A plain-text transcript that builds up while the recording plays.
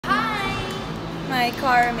my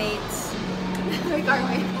car mates. My car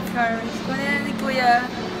mates? Car mates. Kunin na ni Kuya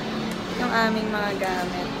yung aming mga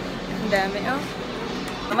gamit. Ang dami, oh.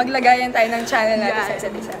 Maglagayan tayo ng channel natin sa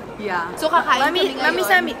isa't isa. Yeah. So, kakain kami ngayon.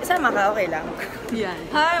 Mami, sama ka, okay lang. Yan.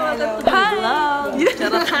 Hi, welcome to the vlog!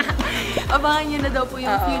 Abangan nyo na daw po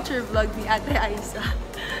yung future vlog ni Ate Aiza.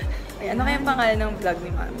 Ay, ano kayang pangalan ng vlog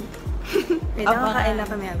ni Mami? Wait, nakakain na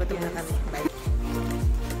kami. Gutom na kami. Bye.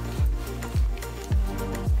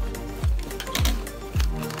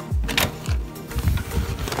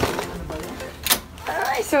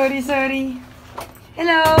 Ay, sorry.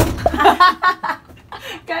 Hello!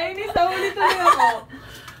 Kainis na ulit ako.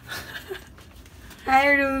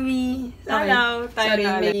 Hi, Rumi. Hello. Sorry,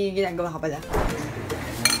 may ginagawa ka pala.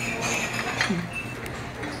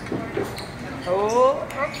 Oh.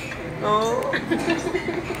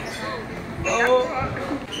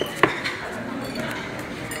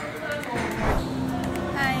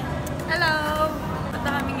 Hi. Hello. Punta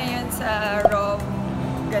kami ngayon sa Raw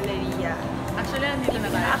Galleria. Actually, nandito na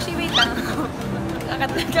tayo. Actually, wait lang ako.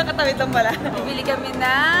 Kakatawid lang pala. Bibili kami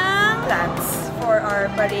ng plants for our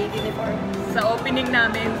parade uniform. Sa opening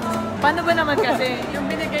namin. Paano ba naman kasi? Yung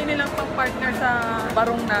binigay nilang pang-partner sa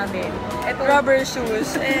barong namin. Ito, rubber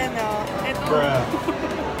shoes. Ayan o. Ito.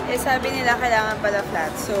 Eh, sabi nila kailangan pala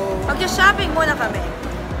flats. So, mag-shopping muna kami.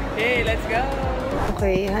 Okay, let's go!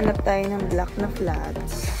 Okay, hanap tayo ng black na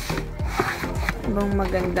flats. Ibang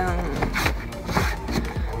magandang...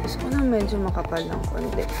 Gusto ko na medyo makapal ng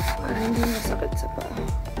konti. Para hindi masakit sa paa.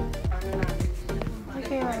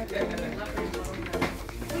 Okay,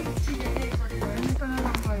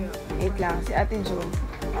 wait lang, si Ate Jo.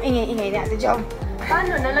 Ingay ni Ate Jo.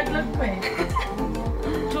 Paano? Nalaglag ko eh.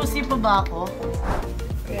 Juicy pa ba ako?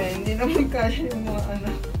 Kaya hindi naman kaya yung mga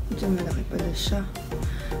anak. Medyo malaki pala siya.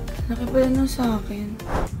 Malaki pala nung sa akin.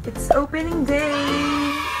 It's opening day!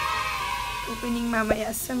 Opening mamaya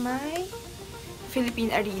sa may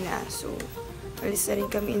Philippine Arena. So, alis na rin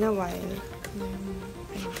kami in a while.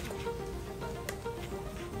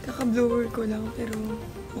 Kaka-blower ko lang pero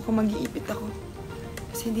mukhang mag-iipit ako.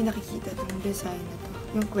 Kasi hindi nakikita itong design na to.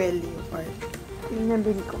 Yung quelly part. Yung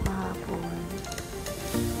nabili ko kahapon.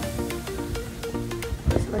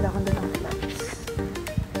 Kasi wala akong dalang flats.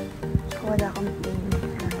 Tsaka wala akong plain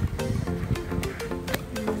flats.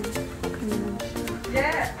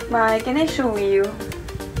 Yeah! Mai, can I show you?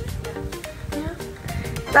 Yeah.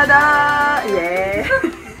 Tada! Yeah!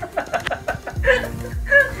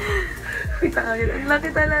 Wait, ang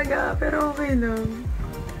laki talaga. Pero okay lang.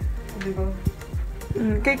 Di ba?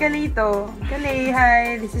 Kay Kalito. Kalay,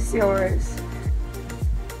 hi. This is yours.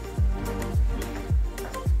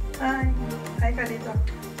 Hi. Hi, Kalito.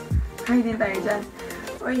 Hi din tayo dyan.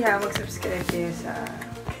 O yeah, mag-subscribe kayo sa...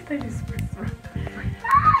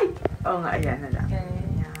 Hi! Oo nga, ayan na lang. Ayan.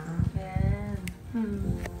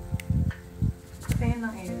 Kaya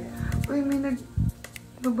ng area. Uy, may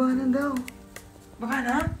baba na daw. Baka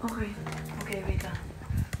na? Okay. Okay, wait lang.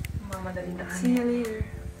 Mamadali na kami. See you later.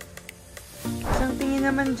 Isang tingin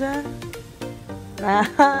naman dyan.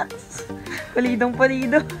 Nice!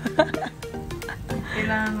 Palidong-palido.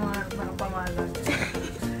 Kailangan mga pamalag.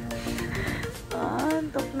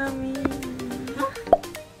 Antok na mi.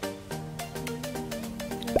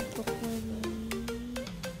 Antok na mi.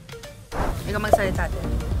 Ikaw magsalita din.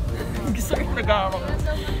 Gusto ko nag-aawak.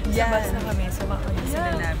 Yes. Sabas na kami. Sumakalisin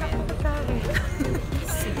na namin.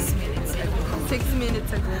 6 minutes ago. 6 minutes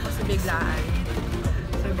ago kasi biglaan.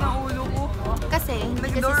 Naulo ko. Kasi, hindi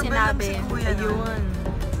kasi sinabi. Ayun.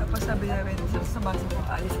 Tapos sabi namin, sa basa ko,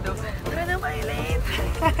 alis daw. Tara na, may late.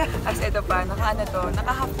 As ito pa,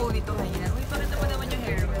 naka-half pony ito kanina. Uy, parang naman yung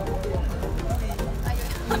hair mo.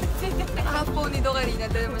 Naka-half pony ito kanina.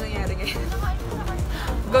 Ito naman nangyari ngayon.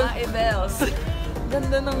 Mga Ebels.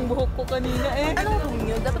 Ganda ng buhok ko kanina eh. Anong room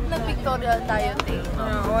yun? Dapat nag-pictorial tayo, te.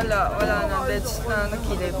 Wala na. That's na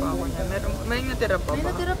nakilay pa ako niya. May natira pa ba? May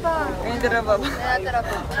natira pa. May natira pa ba? May natira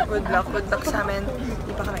pa. Good luck sa amin.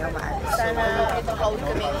 Hindi pa kami umaalis. Sana ito kaul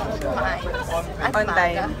kami maayos. At On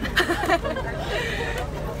time.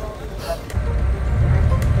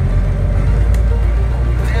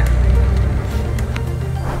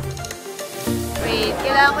 Wait,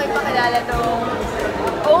 kailangan ko ipakilala tong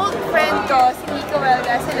old friend ko, si Mika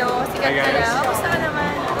Reyes. Hello, sikat ka na. Kamusta ka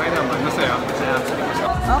naman? Okay naman, masaya.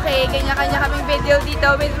 Okay, kanya-kanya kaming video dito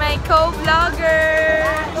with my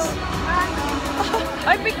co-vloggers.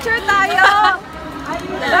 Ay, picture tayo!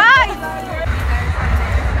 Guys!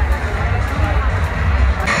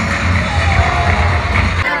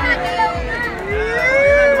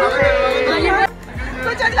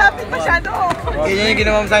 Diyan lapit masyado. Yan yung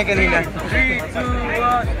ginawa mo sa akin kanina. 3, 2,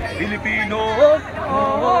 1, Filipino!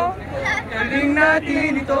 Oo! Galing na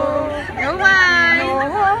natin ito. Naman!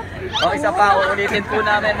 O, isa pa, ulitin po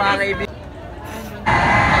namin mga kaibigan.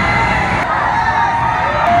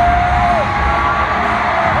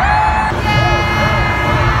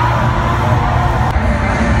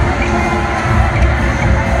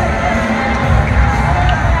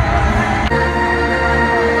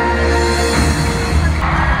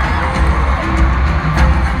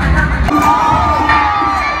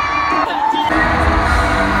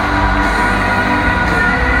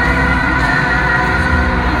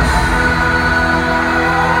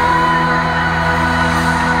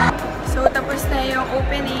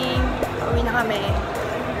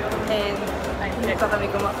 Hindi pa kami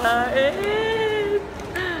kumakain.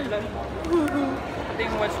 Ito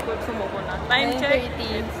yung watch ko, sumuko na. Time check,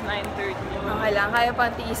 9:30. it's 9:30. Okay lang, kaya pa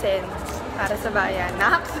tiisin para sa bayan.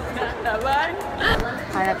 Naks! Laban!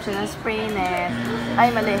 Hanap siya ng spray net. Ay,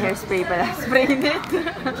 mali, hairspray pala. Spray net.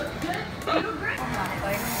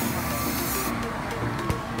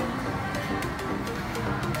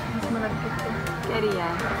 Mas malagkit ko. Carry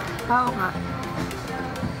yan. Kao nga.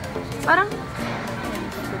 Parang,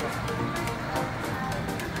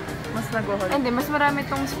 Mas nag-hold. hindi, mas marami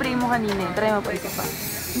tong spray mo kanina. Try mo pa ito pa.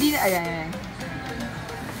 Hindi na, ayan.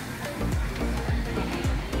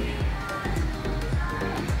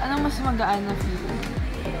 Anong mas magaan na feel?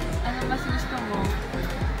 Anong mas gusto mo?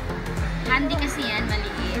 Candy kasi yan,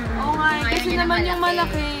 maliit. Oo nga, Ayaw kasi niya ng naman yung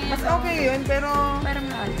malaki. Mas okay yun, pero... Parang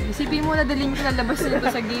isipin mo na daling ko lalabas nito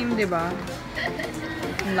sa game, di ba?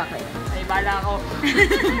 Ang laki. Ay, bala ako.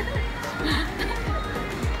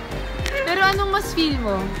 Pero anong mas feel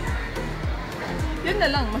mo? Yun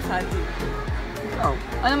na lang, masali. Oh.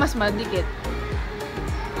 Ano mas madikit?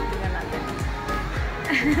 Tingnan natin.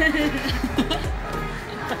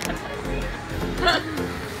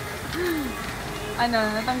 Ano,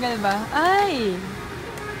 natanggal ba? Ay!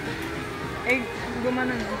 Eh,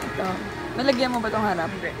 gumanon. Ito. Nalagyan mo ba itong harap?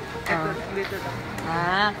 Hindi. Ah. Ito, dito lang.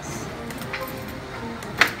 Max!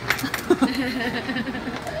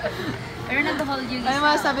 Pero nag-hold yung Ano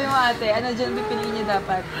masasabi mo ate? Ano dyan pipiliin niyo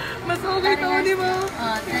dapat? Mas okay to, di ba?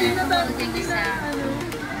 nag-hold yung isa.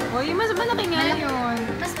 Uy, mas malaki nga yun.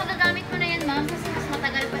 Mas magagamit mo na yan, ma'am, kasi mas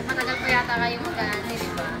matagal pa yata kayo mag-ano, di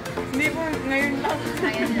ba? Hindi po, ngayon lang.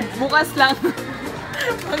 Ayun. Bukas lang.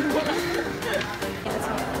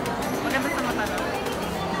 Maganda sa mata na.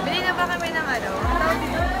 Bili na ba kami ng ano? Ang tawag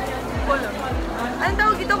dito? Polo. Anong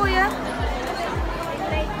tawag dito, kuya?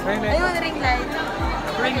 Ayun, ring light.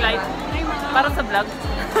 Ring light. Para sa vlog.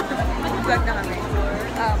 Vlog na kami.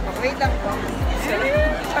 Wait lang po.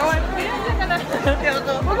 Shawan. Pinandiyan ka na.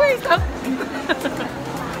 Mag-wait, stop.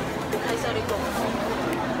 Ay, sorry po.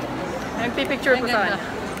 Nagpipicture ko sa kanya.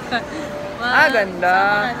 Ganda.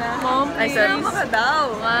 Mom, Ay, sorry. ka daw.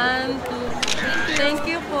 1, 2. Thank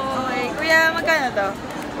you po. Okay. Kuya, magkano to?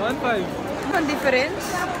 1.5. Ang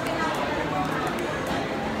difference?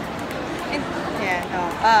 Yan.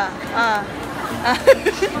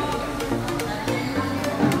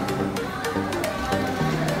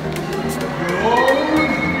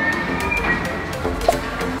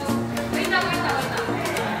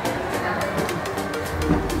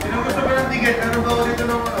 Sino gusto ba ng ticket? Ano ba ulit ng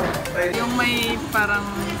ano? Yung may parang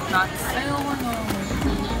nuts. Ayoko na.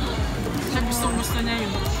 Siya gusto niya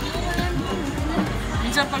yun.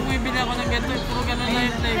 Minsan pag bibili ako ng ganito, puro gano'n na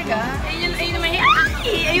yung flavor. Teka, ayun naman.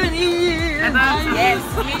 Ayun. Ito, Yes.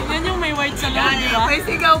 Yan yung may white sa loob, di ba? May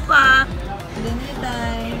sigaw pa. Dinner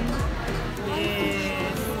time.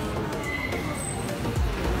 Yes.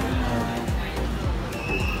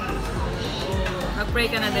 Mag-pray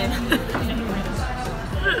ka na din.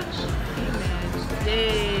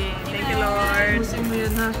 Yay! Thank you, Lord. Ubusin mo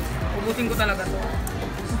yun, ha? Ubusin ko talaga to.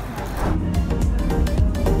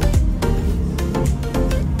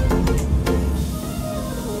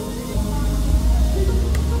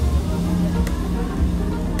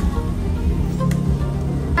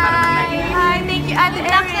 Hi, thank you, Ate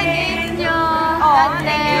Erin. Sa game nyo. Oh,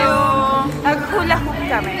 thank you. Naghula hoop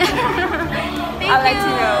kami. I'll let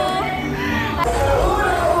you know.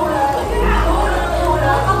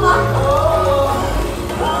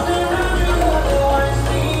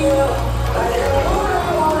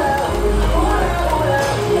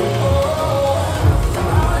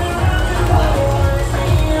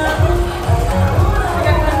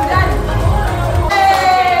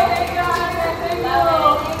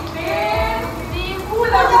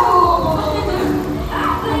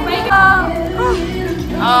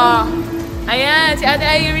 Ayan, si Ate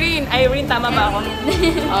Irene. Irene, tama ba ako?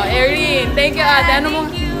 Oh, Irene. Thank you, Ate.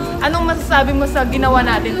 Anong masasabi mo sa ginawa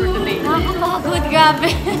natin for today? Nakakapagod, grabe.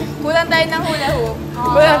 Kulang tayo ng hula hoop.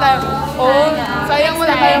 Wala tayo. Oo, sayang mo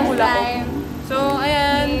na tayong hula ko. time. So,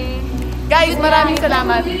 guys, maraming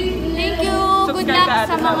salamat. Thank you. Good luck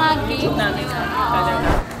sa mga games.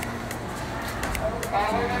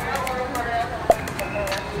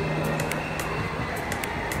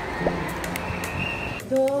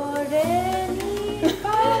 Do, re, mi,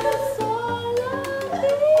 fa, sol, la,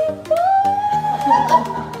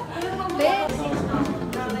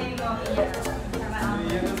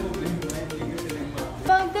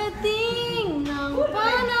 Pagdating ng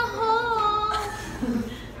panahon.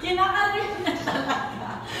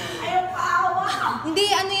 Hindi,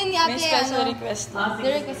 ano yun ni ate? May special ano? request.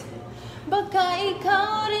 The request. Baka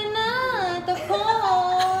ikaw rin at ako.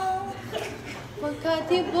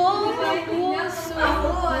 Magkatibok ang puso.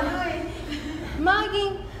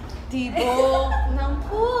 Maging tibok ng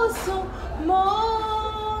puso mo.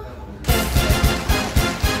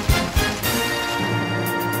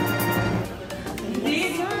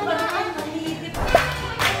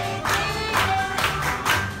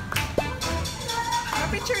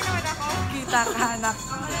 Picture naman ako. Kita ka, anak.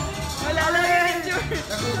 Wala lang yung picture.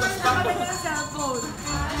 Baka na yung cellphone.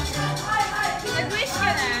 Nag-wish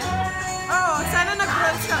ka na? Oo, sana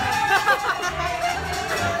nag-bronze ka.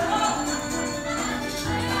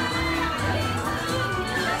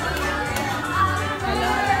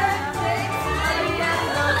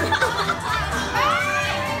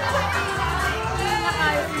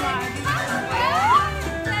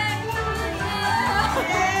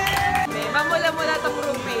 Mamula-mula itong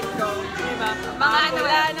roommate ko. Diba? Mga ano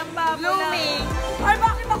wala ng blooming. Ay,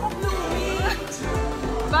 bakit ako blooming?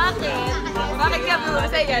 Bakit? Bakit ka blooming?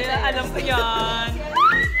 Sige, alam ko yan.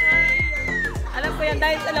 Alam ko yan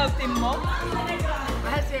dahil sa love team mo.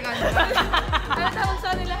 Mahal siya ka naman. Ano tawag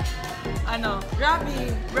sa nila? Ano? Robbie.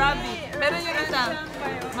 Robbie. Pero yung isa.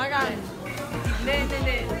 Maran.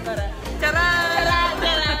 Hindi. Charan!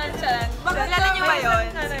 Bakit kilala niyo ba yun?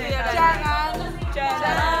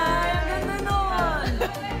 Charan! Ganda nun!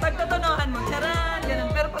 Pag tutunuhan mo, charan! Ganun.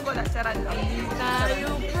 Pero pag wala, charan lang. Hindi tayo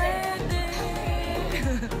pwede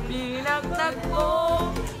pinagtagpo,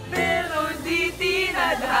 pero di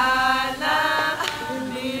tinadhana.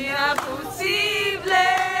 Hindi na posible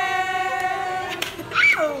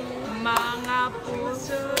mga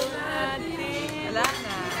puso natin. Wala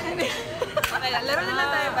na. Okay, laro na lang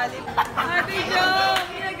tayo, bali. Ate Jo,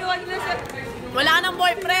 ginagawa nila sa... Wala ka ng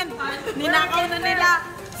boyfriend! Ninakaw na nila!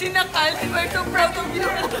 Sinakal! We're so proud of you!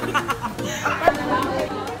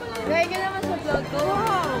 Gaya ka naman sa vlog ko.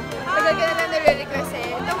 Tagal ka na lang nare-request eh.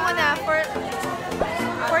 Ito muna,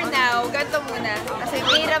 for now, ganito muna. Kasi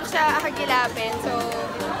mahirap siya akagilapin. So,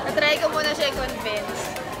 natry ko muna siya i-convince.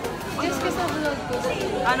 Guess ka sa vlog ko.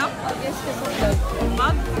 Ano? Guess ka sa vlog ko.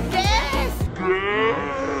 Mag? Yes!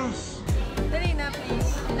 Dali na,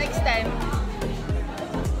 please. Next time.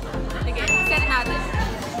 Sige, set natin.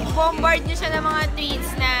 I-bombard niyo siya ng mga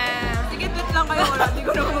tweets na... Sige, tweet lang kayo. Wala, hindi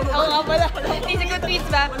ko naman Oo nga pala. Hindi ko tweets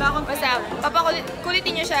ba? Wala akong tweet. Basta,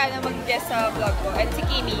 papakulitin niyo siya na mag-guest sa vlog ko. At si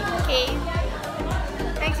Kimi, okay?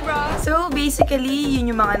 Thanks, bro! So, basically,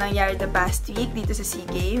 yun yung mga nangyari the past week dito sa SEA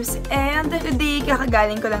Games. And today,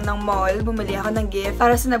 kakagaling ko lang ng mall. Bumili ako ng gift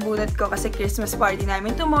para sa nabunot ko kasi Christmas party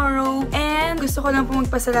namin tomorrow. And gusto ko lang po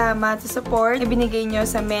magpasalamat sa support na binigay nyo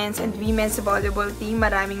sa men's and women's volleyball team.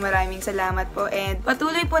 Maraming salamat po. And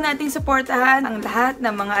patuloy po nating supportahan ang lahat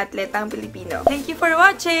ng mga atletang Pilipino. Thank you for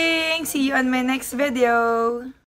watching! See you on my next video!